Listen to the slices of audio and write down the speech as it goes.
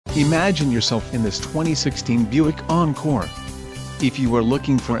Imagine yourself in this 2016 Buick Encore. If you are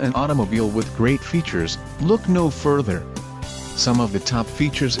looking for an automobile with great features, look no further. Some of the top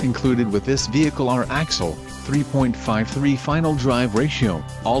features included with this vehicle are axle, 3.53 final drive ratio,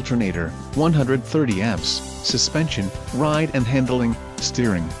 alternator, 130 amps, suspension, ride and handling,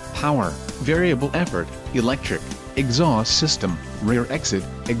 steering, power, variable effort, electric, exhaust system, rear exit,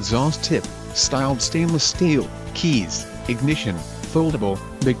 exhaust tip, styled stainless steel, keys, ignition, foldable,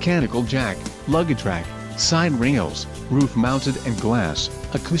 mechanical jack, luggage rack, side rails, roof mounted and glass,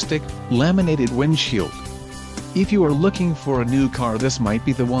 acoustic, laminated windshield. If you are looking for a new car, this might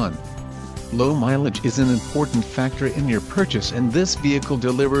be the one. Low mileage is an important factor in your purchase, and this vehicle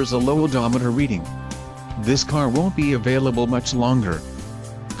delivers a low odometer reading. This car won't be available much longer.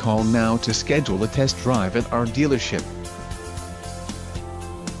 Call now to schedule a test drive at our dealership.